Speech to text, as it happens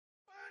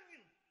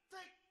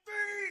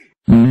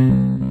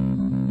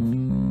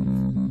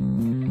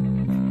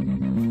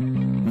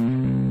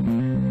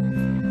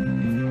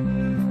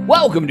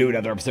Welcome to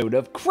another episode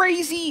of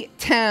Crazy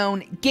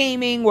Town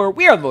Gaming, where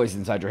we are the voice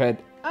inside your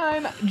head.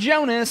 I'm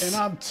Jonas. And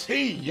I'm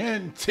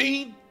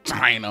TNT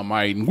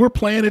Dynamite, and we're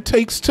playing It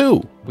Takes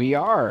Two. We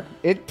are.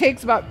 It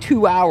takes about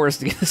 2 hours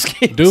to get this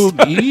game Dude,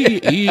 started.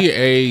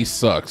 EA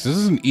sucks. This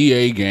is an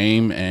EA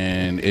game,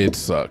 and it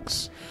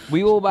sucks.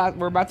 We're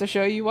about to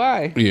show you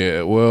why.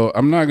 Yeah, well,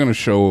 I'm not going to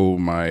show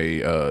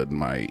my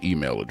my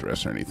email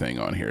address or anything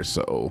on here,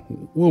 so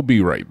we'll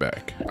be right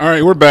back. All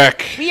right, we're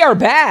back. We are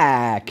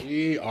back.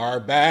 We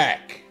are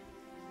back.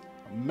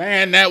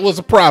 Man, that was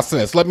a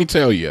process, let me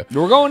tell you.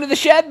 We're going to the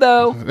shed,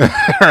 though. All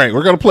right,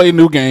 we're going to play a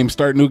new game,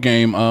 start a new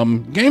game.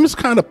 Game is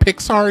kind of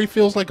Pixar-y,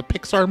 feels like a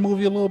Pixar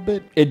movie a little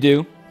bit. It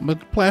do.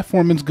 But the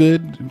platforming's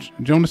good.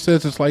 Jonas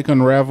says it's like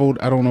Unraveled.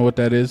 I don't know what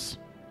that is.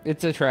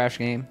 It's a trash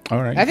game.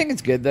 All right. I think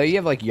it's good, though. You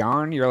have, like,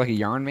 yarn. You're like a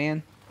yarn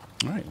man.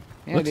 All right.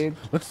 Yeah, dude.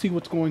 Let's see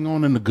what's going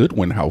on in the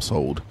Goodwin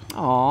household.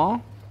 Aw.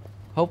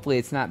 Hopefully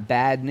it's not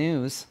bad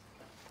news.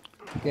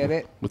 Get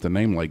it? With a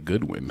name like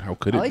Goodwin, how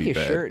could I it like be his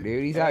bad? shirt,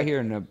 dude. He's out here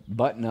in a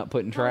button-up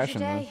putting trash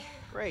in there.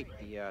 Great.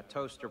 The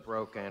toaster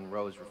broke and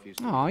Rose refused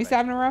to. Oh, he's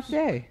having a rough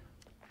day.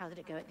 How did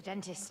it go at the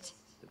dentist?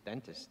 The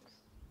dentist.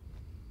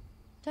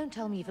 Don't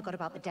tell me you forgot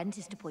about the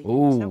dentist appointment.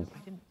 Ooh. No, I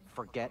didn't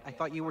forget. I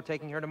thought you were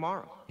taking her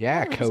tomorrow.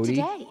 Yeah, No, it's Cody.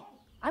 today.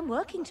 I'm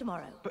working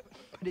tomorrow. But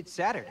it's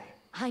Saturday.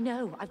 I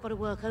know. I've got to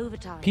work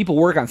overtime. People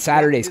work on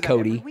Saturdays, Do that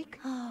every Cody. week?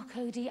 Oh,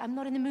 Cody, I'm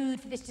not in the mood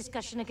for this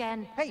discussion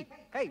again. Hey,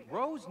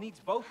 Rose needs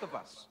both of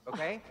us,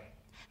 okay?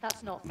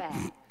 That's not fair.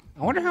 I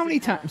wonder how many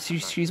times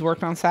she's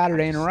worked on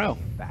Saturday in a row.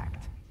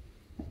 Fact.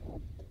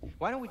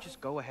 Why don't we just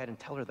go ahead and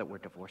tell her that we're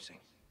divorcing?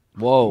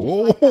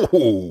 Whoa.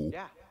 Oh,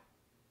 Yeah.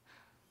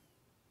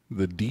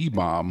 the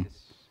D-bomb.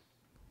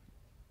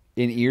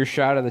 In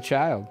earshot of the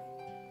child.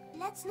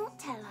 Let's not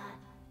tell her.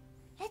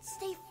 Let's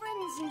stay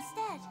friends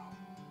instead.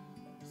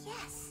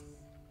 Yes,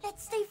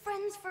 let's stay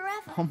friends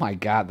forever. Oh my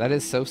god, that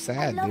is so I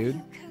sad, love dude.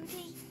 you,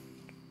 Cody.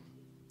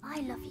 I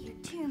love you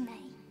too, May.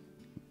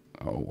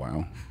 Oh,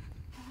 wow.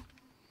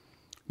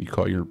 You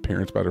call your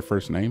parents by their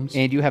first names?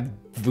 And you have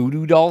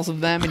voodoo dolls of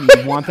them and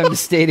you want them to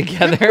stay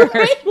together?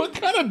 What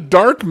kind of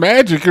dark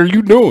magic are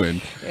you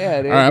doing?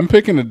 Yeah, dude. All right, I'm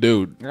picking a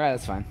dude. All right,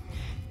 that's fine.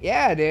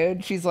 Yeah,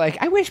 dude. She's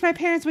like, I wish my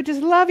parents would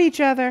just love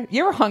each other.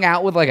 You ever hung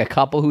out with like a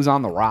couple who's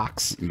on the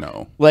rocks?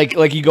 No. Like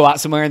you go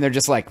out somewhere and they're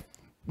just like,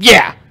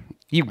 yeah,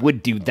 you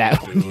would do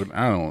that. Dude,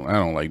 I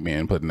don't like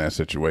being put in that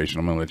situation.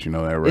 I'm going to let you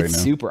know that right It's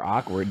now. super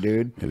awkward,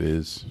 dude. It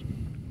is.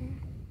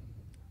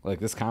 Like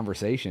this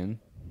conversation.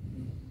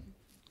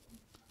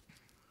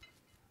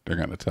 They're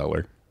going to tell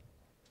her.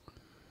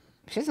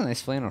 She has a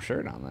nice flannel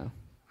shirt on, though.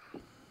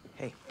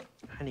 Hey,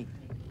 honey,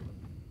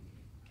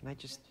 can I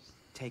just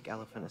take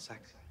Elephant a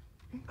sec?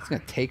 She's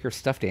going to take her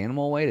stuffed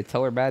animal away to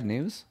tell her bad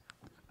news?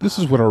 This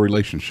is what our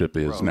relationship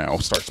is now.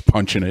 Starts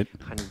punching it.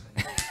 Honey,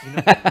 you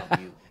know I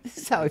love you. This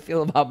is how I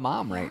feel about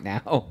mom right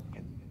now.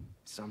 And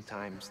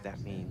sometimes that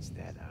means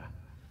that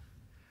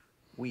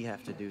we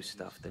have to do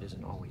stuff that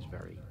isn't always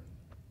very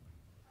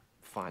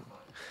fun.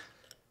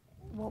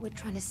 What we're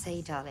trying to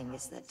say, darling,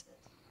 is that,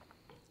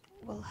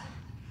 well,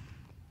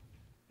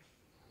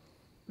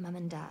 Mum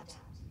and Dad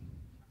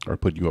Or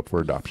put you up for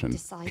adoption.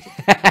 decided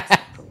to go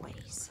separate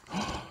ways.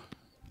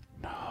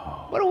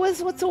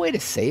 What's the way to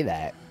say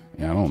that?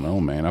 Yeah, I don't know,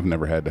 man. I've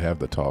never had to have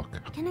the talk.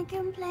 Can I go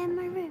and play in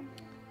my room?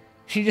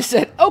 She just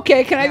said,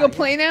 okay, can I go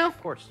play now?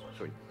 Of course,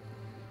 sweet.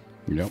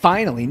 Yep.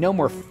 Finally, no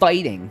more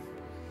fighting.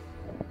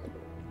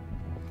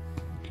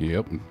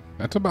 Yep.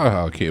 That's about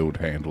how a kid would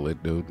handle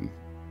it, dude.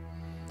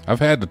 I've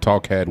had the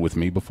talk had with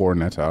me before,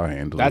 and that's how I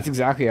handle That's it.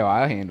 exactly how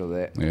I handled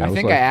it. Yeah, I it was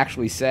think like- I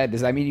actually said,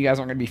 does that mean you guys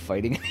aren't going to be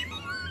fighting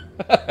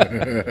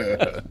anymore?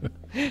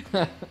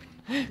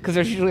 Because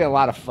there's usually a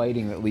lot of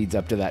fighting that leads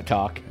up to that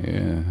talk.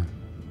 Yeah.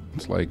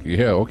 It's like,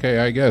 yeah, okay,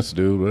 I guess,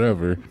 dude,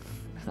 whatever.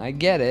 I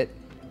get it.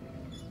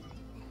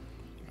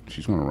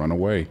 She's gonna run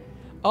away.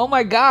 Oh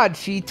my god,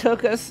 she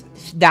took us.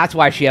 That's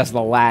why she has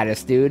the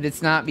lattice, dude.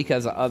 It's not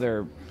because of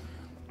other...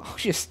 Oh,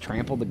 she just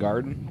trampled the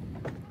garden.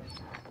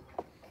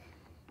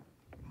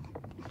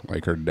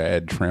 Like her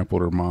dad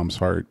trampled her mom's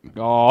heart.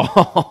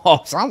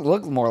 Oh,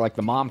 looks more like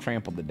the mom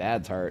trampled the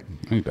dad's heart.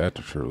 Ain't that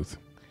the truth?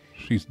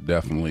 She's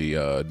definitely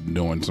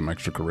doing some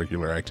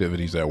extracurricular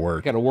activities at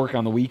work. Got to work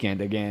on the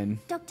weekend again.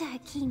 Dr.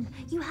 Hakim,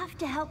 you have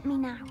to help me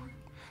now.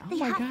 Oh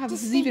my god,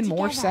 this is even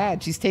more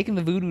sad. She's taking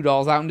the voodoo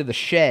dolls out into the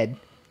shed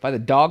by the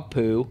dog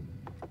poo.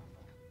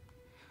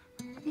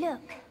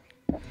 Look,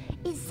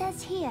 it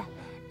says here,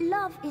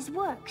 love is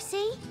work,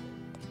 see?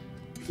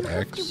 You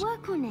have Facts. to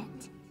work on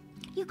it.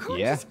 You can't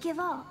Yeah. just give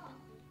up.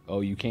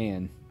 Oh, you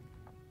can.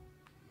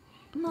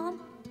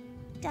 Mom,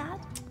 Dad,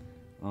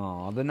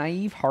 Oh, the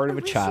naive heart of I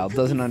a wish you child could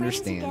doesn't be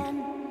friends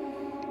understand.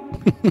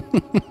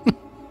 again.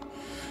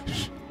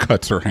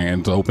 Cuts her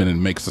hands open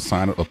and makes a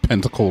sign of a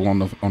pentacle on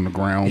the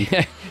ground.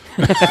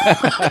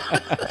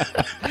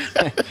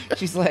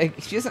 She's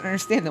like, she doesn't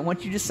understand that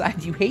once you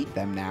decide you hate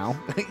them now,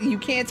 you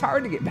can't. It's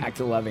hard to get back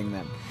to loving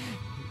them.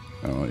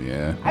 Oh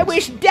yeah. I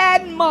wish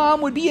Dad and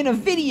Mom would be in a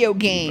video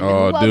game and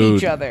Oh, love dude.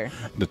 each other.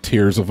 The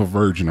tears of a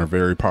virgin are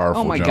very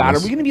powerful. Oh my God,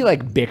 Jonas. are we gonna be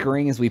like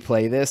bickering as we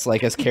play this,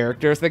 like as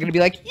characters? They're gonna be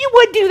like, "You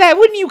would do that,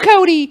 wouldn't you,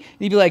 Cody?" And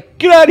you'd be like,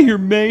 "Get out of here,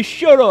 May!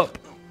 Shut up."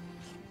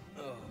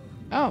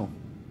 Oh.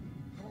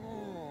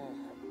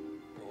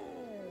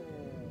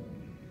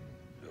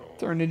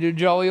 Turned into a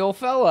jolly old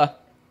fella.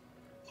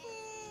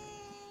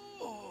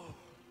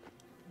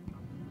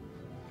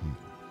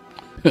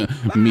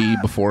 Me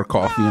before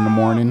coffee in the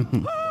morning.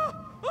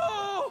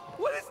 Oh,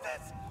 what is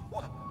this?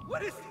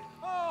 What is?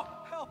 Oh,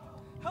 help!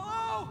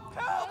 Hello,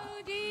 help!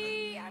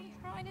 Cody, I'm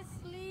trying to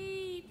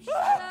sleep. Shut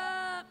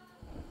up.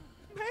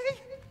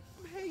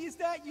 May, is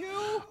that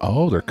you?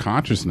 Oh, their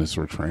consciousness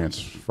were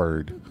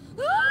transferred.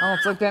 Oh,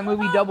 it's like that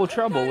movie Double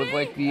Trouble with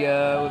like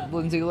the with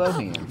Lindsay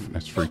Lohan.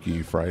 That's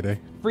Freaky Friday.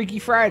 Freaky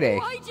Friday.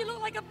 Why'd you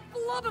look like a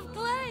blob of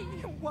clay?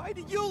 Why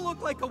do you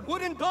look like a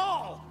wooden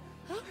doll?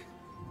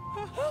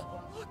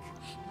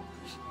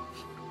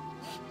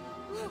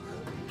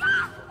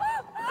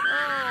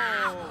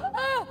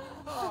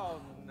 Oh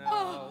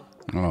no!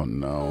 Oh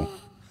no.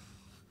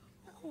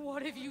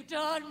 What have you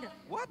done?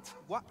 What?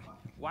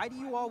 Why do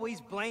you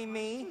always blame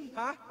me?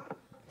 Huh?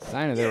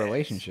 Sign of their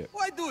relationship.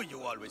 Why do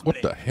you always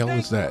What the hell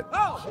is that?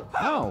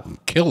 Oh,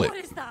 Kill it. What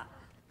is that?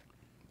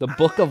 the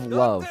Book of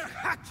Love. Dr.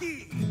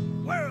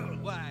 Haki,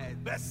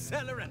 worldwide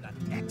bestseller and an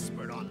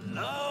expert on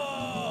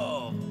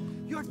love.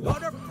 Your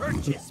daughter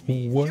purchased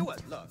me. What? She was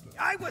lucky.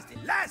 I was the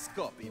last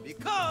copy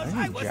because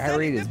Why I do was you selling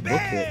gyrate the his book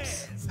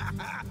hips? best.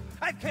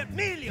 I've kept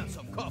millions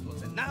of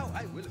couples, and now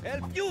I will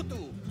help you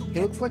to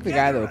He looks like the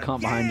guy that would together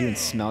come behind you and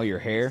again. smell your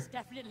hair. It's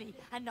definitely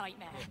a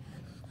nightmare.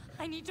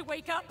 I need to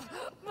wake up.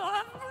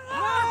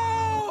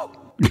 No!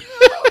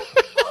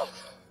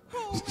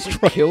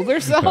 Killed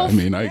herself? I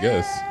mean, I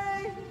guess.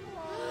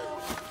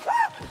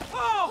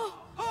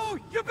 Oh,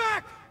 you're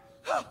back!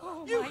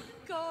 Oh my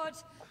God.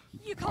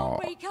 You can't Oh,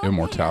 wake up.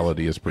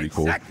 immortality is pretty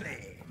cool.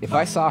 Exactly. If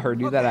I saw her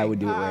do that, I would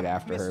do it right Okay,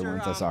 after her Mr.,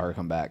 once I saw her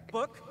come back.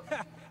 Book.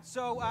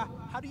 So,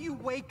 how do you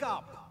wake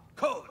up?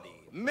 Cody,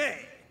 May,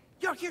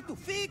 you're here to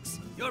fix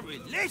your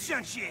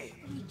relationship.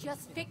 We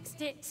just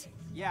fixed it.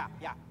 Yeah.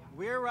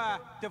 We're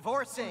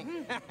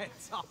divorcing.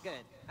 It's all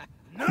good.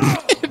 No!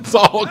 It's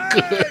all I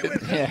good.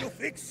 will help you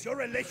fix your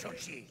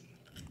relationship.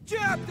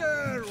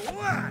 Chapter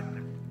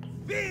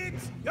 1.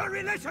 Fix your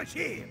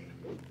relationship.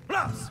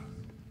 Plus,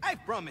 I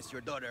promise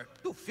your daughter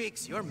to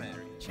fix your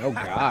marriage. Oh,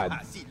 God.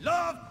 See,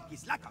 love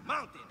is like a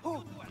mountain.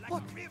 Oh, like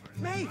a river.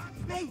 May,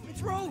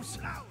 it's Rose.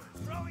 Flowers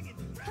growing in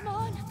the ground. Come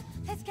on,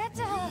 let's get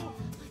to her.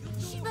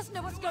 She must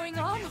know what's going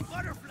on.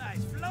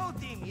 Butterflies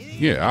floating in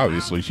Yeah,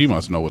 obviously she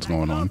must know what's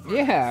going on.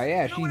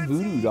 Yeah, she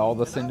voodooed all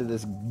this into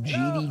this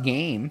GD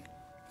game.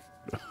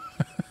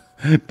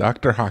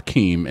 Dr.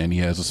 Hakim, and he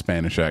has a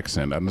Spanish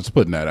accent. I'm just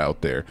putting that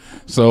out there.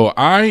 So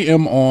I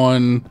am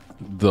on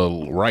the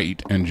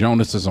right, and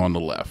Jonas is on the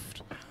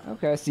left.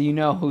 Okay, so you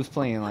know who's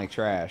playing like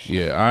trash.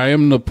 Yeah, I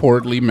am the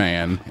portly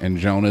man, and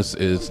Jonas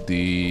is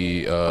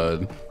the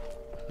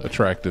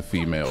attractive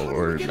female.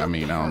 Or, I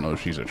mean, I don't know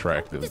if she's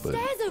attractive, The but...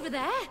 stairs over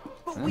there.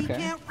 But we Okay.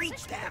 can't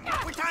reach them.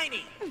 We're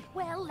tiny.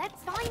 Well,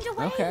 let's find a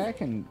way. Okay, I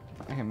can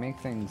make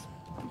things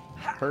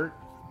hurt.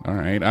 All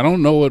right, I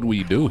don't know what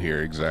we do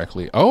here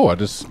exactly. Oh, I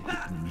just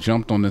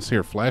jumped on this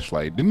here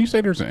flashlight. Didn't you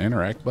say there's an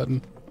interact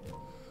button?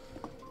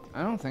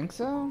 I don't think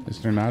so.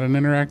 Is there not an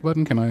interact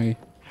button? Can I...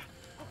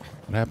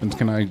 What happens?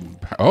 Can I...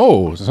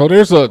 Oh, so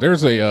there's a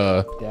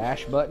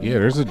Dash button. yeah,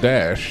 there's a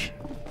dash.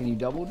 Can you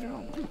double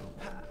jump?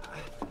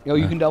 Oh,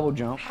 you can double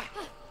jump.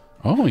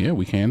 Oh, yeah,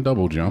 we can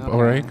double jump.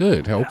 All right,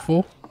 good.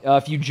 Helpful.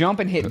 If you jump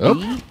and hit Oh,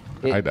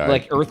 B, I it died.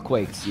 like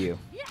earthquakes you.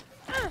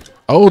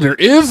 Oh, there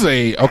is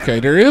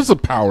a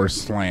power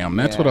slam.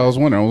 That's what I was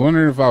wondering. I was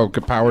wondering if I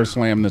could power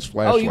slam this Oh,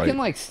 flashlight. you can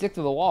like stick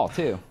to the wall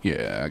too.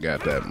 Yeah, I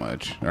got that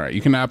much. All right, you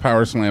cannot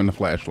power slam the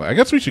flashlight. I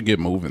guess we should get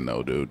moving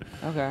though, dude.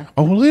 Okay.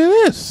 Oh, look at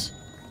this.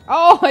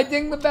 Oh, I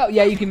dinged the bell.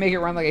 Yeah, you can make it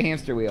run like a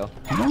hamster wheel.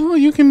 Oh,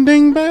 you can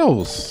ding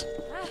bells.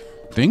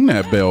 Ding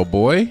that bell,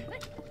 boy.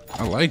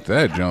 I like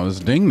that, Jonas.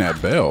 Ding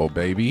that bell,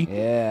 baby.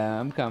 Yeah,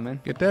 I'm coming.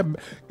 Get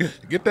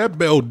that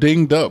bell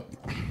dinged up.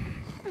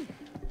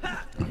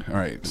 All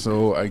right,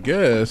 so I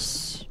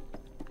guess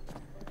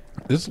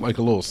this is like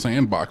a little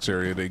sandbox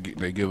area they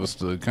give us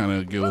to kind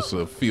of give us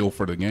a feel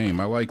for the game.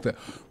 I like that.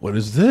 What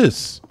is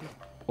this?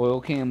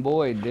 Oil can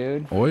Boyd,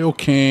 dude. Oil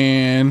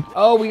can.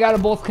 Oh, we gotta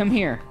both come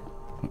here.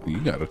 You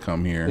gotta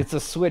come here. It's a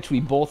switch we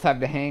both have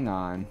to hang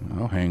on.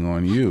 I'll hang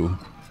on you.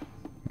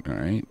 All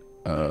right.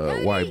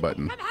 Y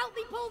button. Come help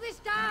me pull this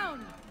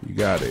down. You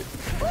got it.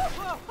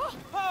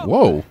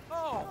 Whoa.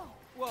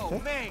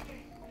 Whoa,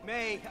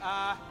 May,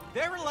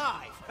 they're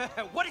alive.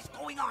 What is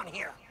going on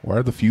here? Why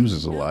are the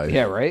fuses alive?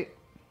 Yeah, right?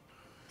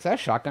 Is that a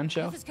shotgun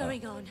shell? What's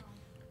going on?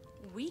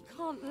 We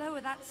can't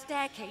lower that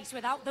staircase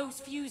without those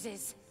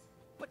fuses.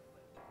 But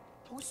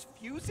those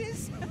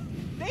fuses?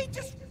 They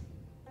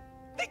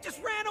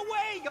just ran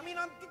away. I mean,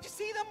 did you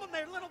see them on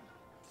their little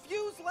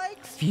fuse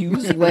legs?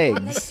 Fuse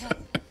legs. Later.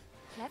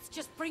 Let's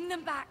just bring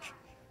them back.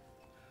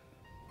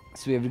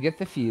 So we have to get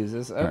the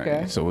fuses. All Okay.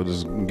 right, so we'll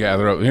just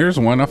gather up. Here's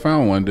one. I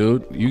found one,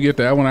 dude. You get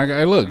that one. I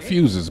got. Look,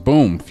 fuses.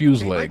 Boom.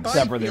 Fuse legs.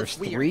 Except for there's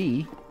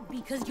 3.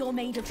 Because you're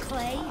made of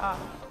clay.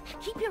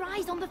 Keep your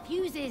eyes on the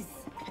fuses.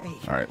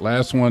 All right,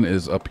 last one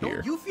is up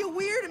here. You feel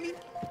weird? I mean,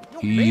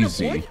 you're made of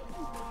Easy. wood.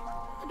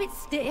 A bit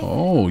stiff,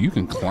 Oh, you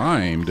can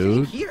climb,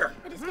 dude. Here.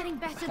 but it's getting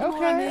better the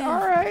more I Okay, move.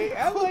 alright.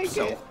 I like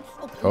it.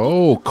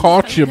 Oh,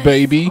 caught you,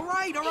 baby. All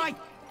right, all right.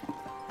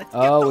 Let's get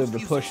Oh, we those have to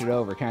fuses. push it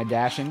over. Can I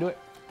dash into it?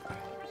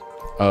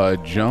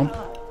 Jump.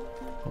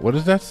 What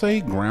does that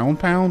say? Ground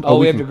pound? Oh,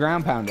 we have can- to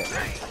ground pound it.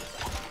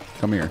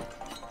 Come here.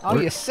 Oh,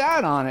 you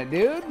sat on it,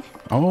 dude.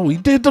 Oh, he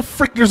did the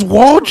frick. There's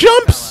wall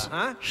jumps.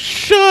 Huh?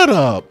 Shut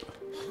up.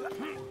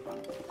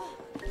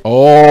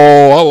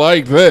 Oh, I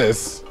like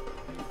this.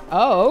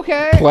 Oh,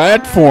 okay.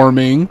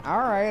 Platforming.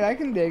 Alright, I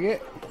can dig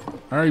it.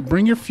 All right,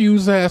 bring your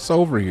fuse ass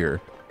over here.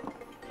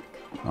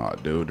 Oh,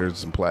 dude, there's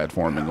some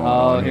platforming going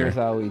Oh, on here's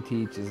here. how he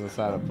teaches us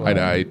how to play. I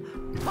died.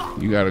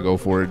 You gotta go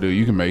for it, dude.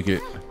 You can make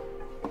it.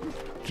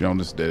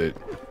 Jonas did it.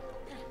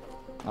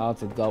 Oh,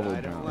 it's a double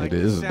jump. It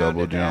is a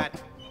double jump.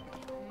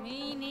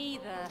 Me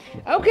neither.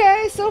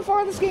 Okay, so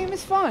far this game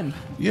is fun.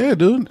 Yeah,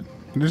 dude.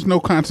 There's no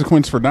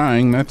consequence for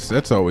dying.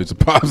 That's always a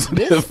This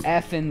positive.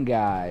 effing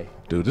guy.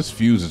 Dude, this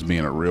fuse is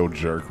being a real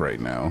jerk right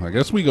now. I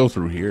guess we go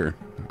through here.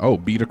 Oh,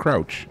 beat a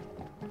crouch.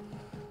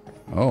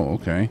 Oh,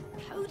 okay.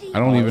 Cody, I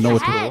don't even know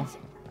what to ahead. do.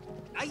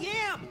 I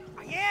am.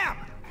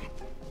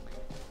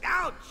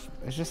 Ouch.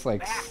 It's just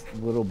like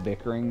little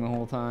bickering the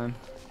whole time.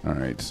 All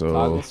right,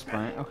 Toggle so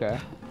sprint. Okay.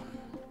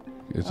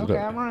 is it Okay,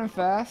 up? I'm running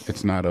fast.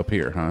 It's not up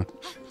here, huh?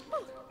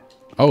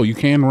 Oh, you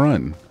can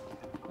run.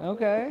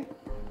 Okay.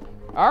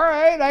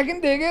 Alright, I can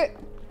dig it.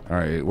 All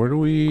right, where do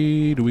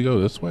we go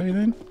this way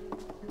then?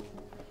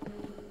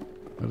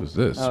 What is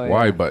this? Oh,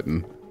 Y yeah.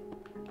 button.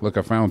 Look,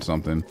 I found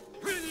something.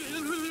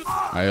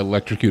 I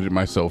electrocuted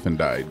myself and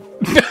died.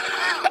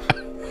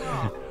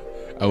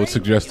 I would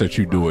suggest that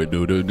you do it,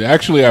 dude.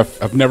 Actually,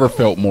 I've never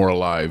felt more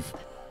alive.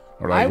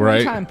 Or I like, one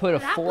right? time put a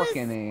That fork was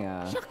in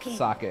a shocking.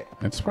 socket.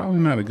 That's probably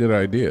not a good I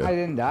idea.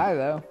 didn't die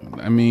though.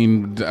 I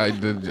mean,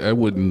 I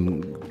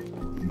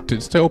wouldn't.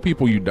 Just tell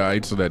people you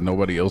died so that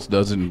nobody else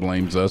does it and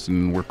blames us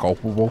and we're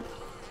culpable.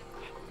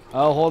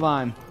 Oh, hold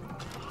on.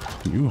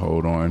 You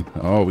hold on.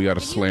 Oh, we got to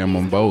slam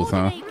them both,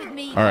 huh?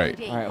 All right.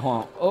 All right,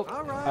 hold on. Oh,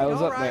 I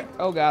was up there.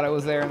 Oh god, I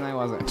was there and I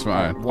wasn't. It's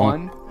fine. All right,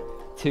 1,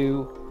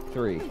 2,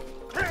 3.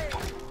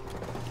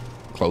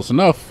 Close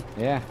enough.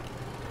 Yeah.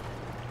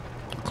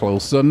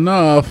 Close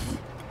enough.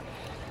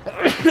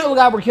 Oh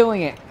god, we're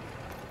killing it.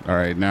 All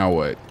right, now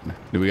what?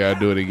 Do we got to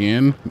do it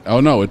again? Oh,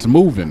 no, it's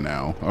moving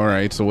now. All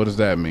right, so what does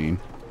that mean?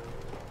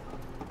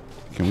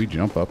 Can we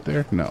jump up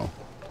there? No.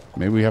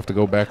 Maybe we have to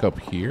go back up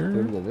Do here?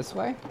 we go this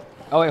way?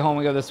 Oh wait, hold on,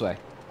 we go this way.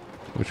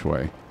 Which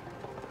way?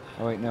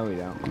 Oh wait, no we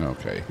don't.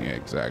 Okay, yeah,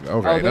 exactly. Oh,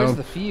 Okay, there's now-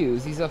 the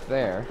fuse. He's up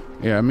there.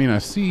 yeah, I mean, I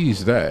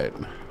sees that.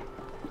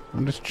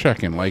 I'm just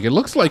checking. Like, it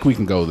looks like we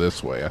can go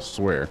this way, I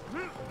swear.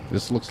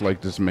 This looks like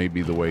this may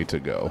be the way to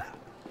go.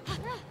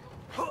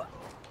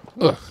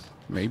 Ugh.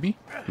 Maybe?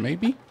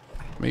 Maybe?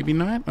 Maybe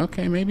not?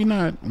 Okay, maybe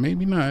not.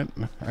 Maybe not.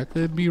 I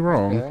could be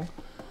wrong. Okay.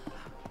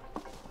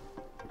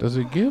 Does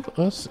it give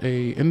us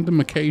a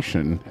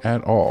indication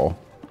at all?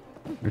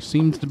 There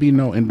seems to be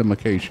no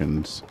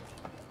indications.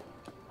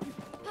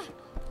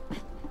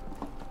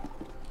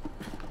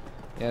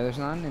 Yeah, there's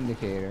not an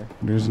indicator.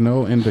 There's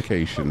no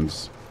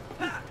indications.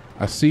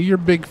 I see your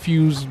big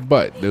fuse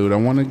butt, dude. I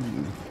want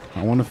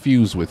to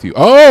fuse with you.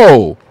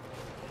 Oh!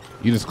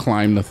 You just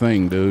climb the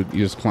thing, dude.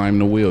 You just climb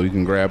the wheel. You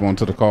can grab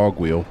onto the cog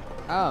wheel.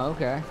 Oh,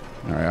 okay.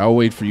 All right, I'll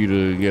wait for you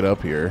to get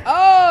up here.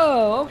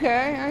 Oh,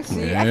 okay. I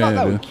see. I thought that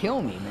Yeah. would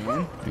kill me,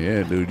 man.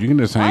 Yeah, dude. You can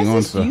just Why hang on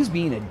is this to fuse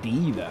being a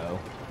D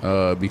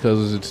though?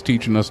 because it's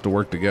teaching us to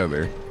work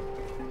together.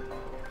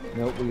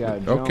 Nope, we gotta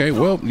jump. Okay,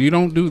 well, you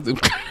don't do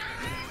the.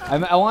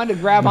 I wanted to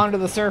grab onto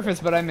the surface,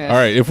 but I missed. All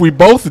right, if we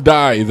both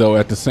die though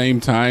at the same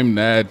time,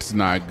 that's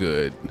not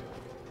good.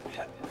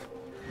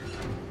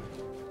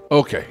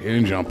 Okay,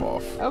 and jump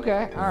off.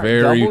 Okay, all right.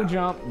 Very- Double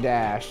jump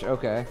dash.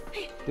 Okay.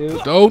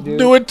 Dude, Don't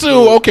do it too.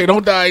 Okay,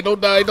 don't die. Don't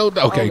die. Don't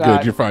die. Okay, Oh, good.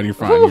 God. You're fine. You're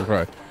fine. Whew. You're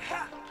fine.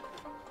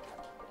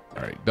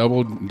 All right,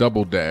 double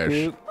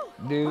dash.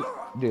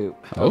 Doop.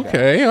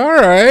 Okay, all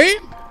right.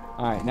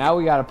 All right, now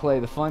we gotta play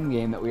the fun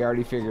game that we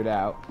already figured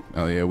out.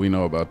 Oh yeah, we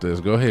know about this.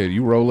 Go ahead,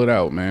 you roll it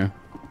out, man.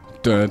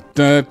 Dun,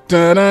 dun,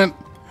 dun, dun,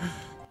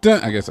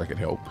 dun. I guess I could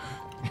help.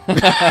 Dun,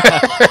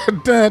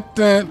 dun,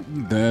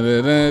 dun,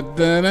 dun, dun,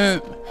 dun,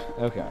 dun.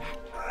 Okay.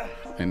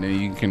 And then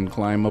you can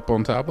climb up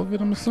on top of it.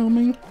 I'm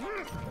assuming.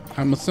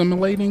 I'm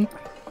assimilating.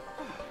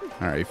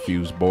 All right,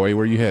 Fuse Boy,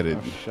 where you headed?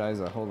 Oh,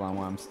 Shiza, hold on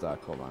while I'm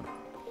stuck. Hold on.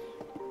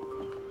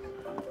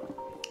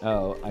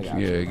 Oh, I got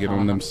you. Yeah, get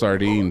on them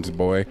sardines,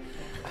 boy.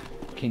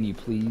 Can you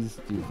please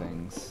do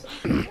things?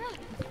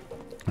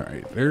 All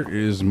right, there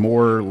is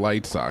more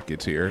light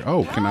sockets here.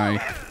 Oh, can I? I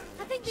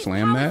think this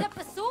Slam powers that? up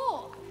the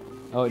saw.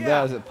 Oh, it Yeah.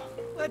 does.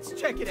 Let's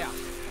check it out.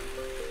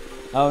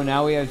 Oh,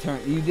 now we gotta turn.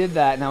 You did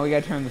that. Now we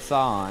gotta turn the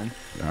saw on.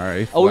 All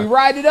right. Oh, we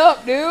ride it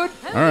up, dude.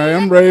 All right,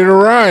 I'm ready to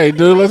ride,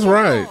 dude. Let's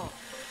ride.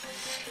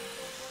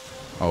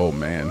 Oh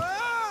man.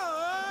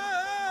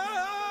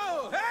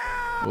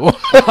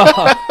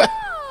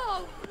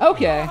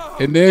 Okay.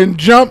 And then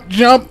jump.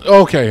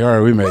 Okay, all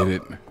right, we made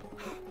it.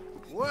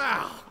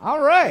 Wow.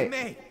 All right.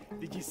 May,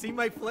 did you see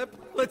my flip?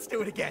 Let's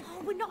do it again.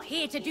 Oh, we're not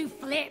here to do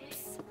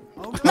flips.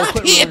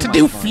 Not here to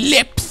do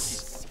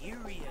flips.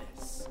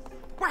 Serious.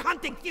 We're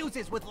hunting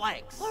fuses with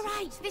legs. All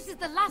right, this is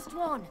the last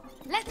one.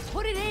 Let's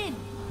put it in.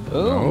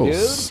 Boom, Oh, dude.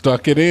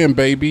 stuck it in,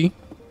 baby.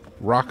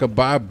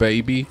 Rockabye,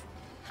 baby.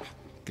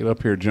 Get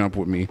up here, jump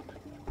with me.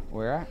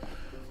 Where at?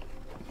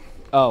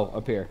 Oh,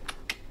 up here.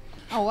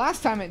 Oh,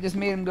 last time it just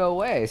made him go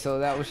away, so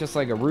that was just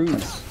like a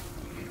ruse.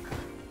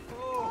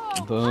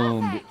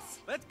 Boom. Perfect.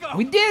 Let's go.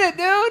 We did it,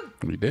 dude!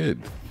 We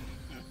did.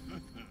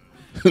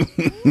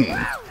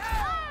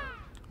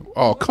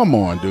 Oh, come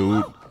on,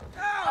 dude.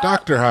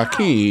 Dr.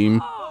 Hakeem.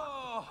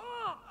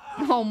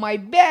 Oh, my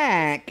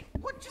back!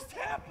 What just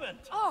happened?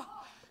 Oh,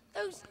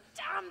 those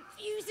damn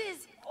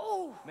fuses.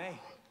 Oh, May,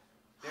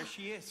 there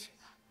she is.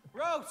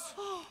 Rose.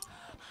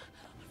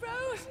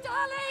 Rose,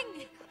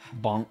 darling.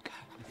 Bonk.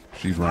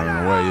 She's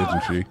running away,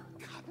 isn't she?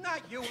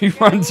 Not you. He again.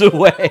 runs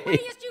away. What are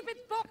you, stupid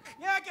book?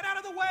 Yeah, get out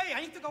of the way.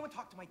 I need to go and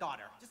talk to my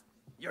daughter. Just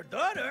your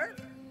daughter?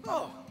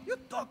 Oh, you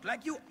talk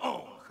like you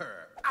own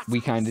her.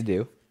 We kind of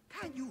do.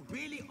 Can you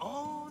really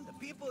own the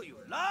people you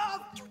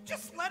love? You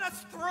just let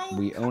us through.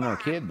 We own our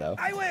kid, though.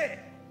 I will.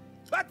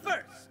 But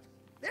first,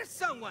 there's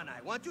someone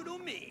I want you to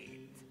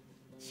meet.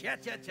 Cha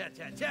cha cha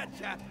cha cha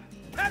cha.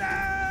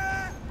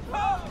 Ta-da!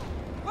 Oh,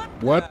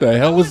 What the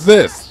hell is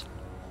this?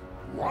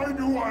 Why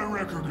do I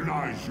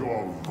recognize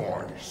your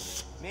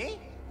voice? Me?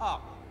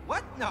 Oh,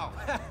 what? No,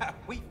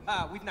 we've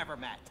never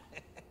met.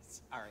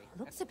 Sorry.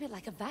 Looks a bit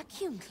like a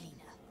vacuum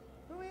cleaner.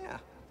 Oh yeah.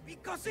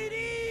 Because it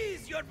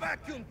is your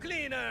vacuum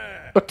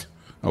cleaner. What?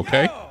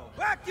 Okay. Yo,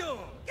 vacuum.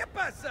 ¿Qué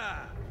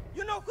pasa?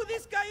 You know who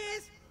this guy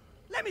is?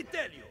 Let me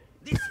tell you.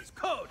 This is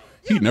Cody.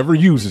 He never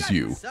uses The guy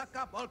you. who Suck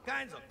up all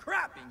kinds of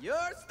crap in your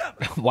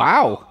stomach.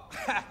 Wow.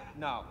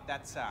 No,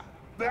 that's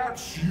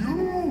That's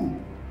you!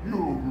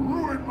 You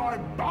ruined my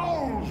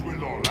bowels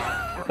with all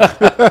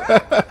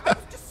that. I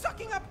was just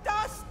sucking up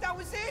dust. That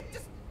was it.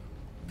 Just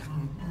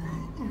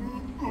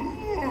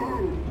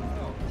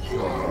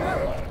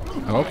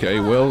Okay,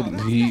 well,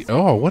 he...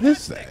 Oh, what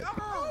is that?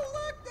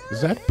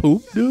 Is that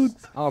poop, dude?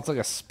 Oh, it's like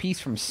a piece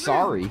from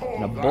Sorry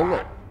and a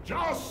bullet.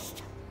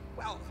 Just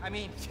well, I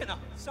mean,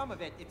 some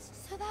of it's.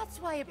 So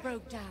that's why it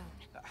broke down.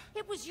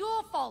 It was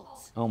your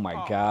fault. Oh my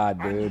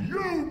god, dude.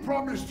 you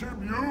promised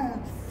him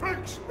you'd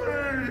fix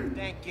me!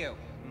 Thank you.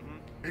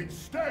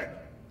 Instead,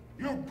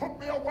 you put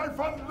me away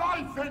for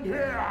life in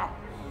here!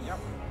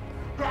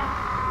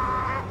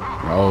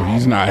 Oh,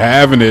 he's not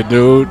having it,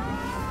 dude.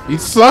 He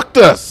sucked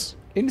us.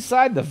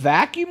 Inside the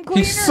vacuum He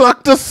cleaner?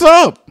 sucked us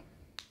up.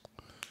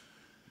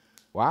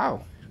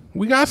 Wow.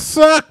 We got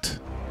sucked.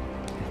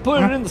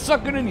 Put it in the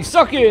sucker and you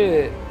suck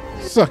it.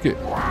 Suck it.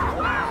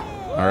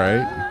 All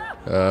right.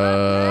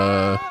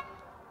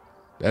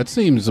 That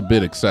seems a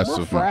bit We're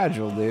excessive.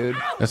 fragile, dude.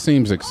 That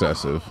seems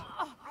excessive.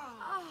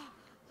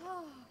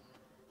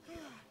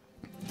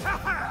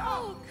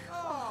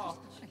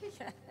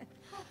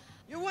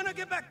 You want to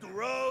get back to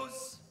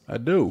Rose? I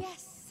do.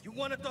 You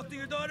want to talk to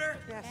your daughter?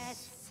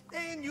 Yes.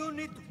 Then you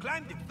need to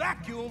climb the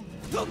vacuum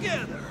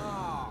together.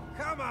 Oh,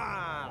 come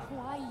on.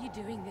 Why are you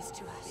doing this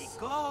to us?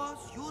 Because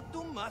you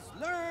two must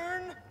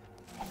learn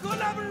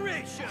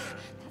collaboration.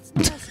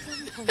 That's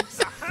the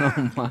most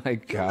fun thing. Oh my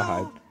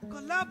god. No,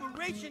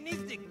 collaboration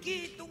is the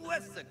key to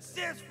a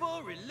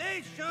successful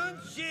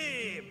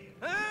relationship.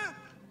 Huh?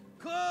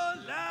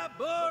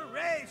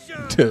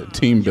 Collaboration.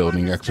 Team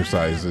building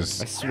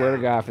exercises. I swear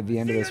to god, if at the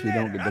end of this we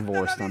don't get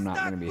divorced, I'm not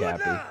going to be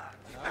happy.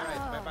 All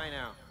right, bye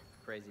now,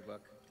 crazy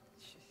book.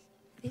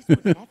 This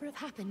would never have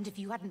happened if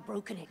you hadn't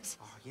broken it.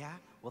 Oh, yeah?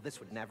 Well, this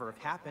would never have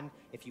happened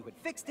if you had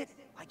fixed it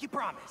like you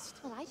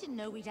promised. Well, I didn't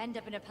know we'd end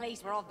up in a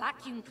place where all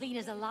vacuum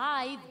cleaners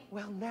alive.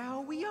 Well,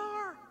 now we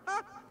are.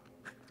 Huh?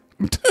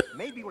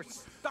 Maybe we're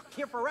stuck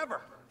here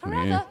forever.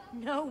 Forever? Yeah.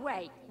 No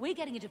way. We're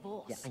getting a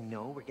divorce. Yeah, I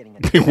know we're getting a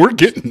We're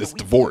getting this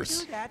But we can't divorce.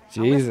 do that unless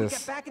we Jesus.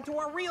 get back into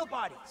our real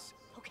bodies.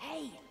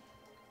 Okay.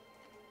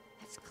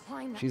 Let's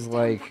climb that She's damn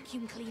like-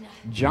 vacuum cleaner.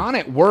 John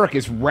at work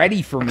is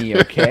ready for me,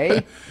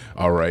 okay?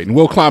 All right, and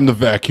we'll climb the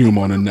vacuum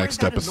on the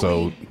next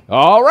episode.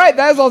 All right,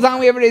 that is all the time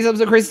we have for today's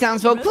episode of Crazy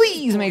Townsfolk.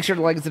 Please make sure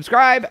to like and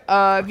subscribe.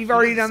 If you've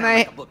already done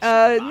that,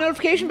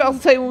 notification bells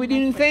will tell you when we do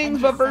new things.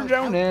 But for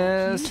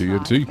Jonas,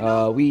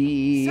 TNT.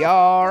 we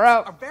are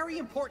out. Are very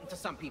important to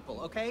some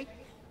people, okay?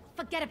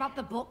 Forget about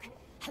the book.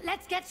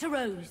 Let's get to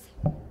Rose.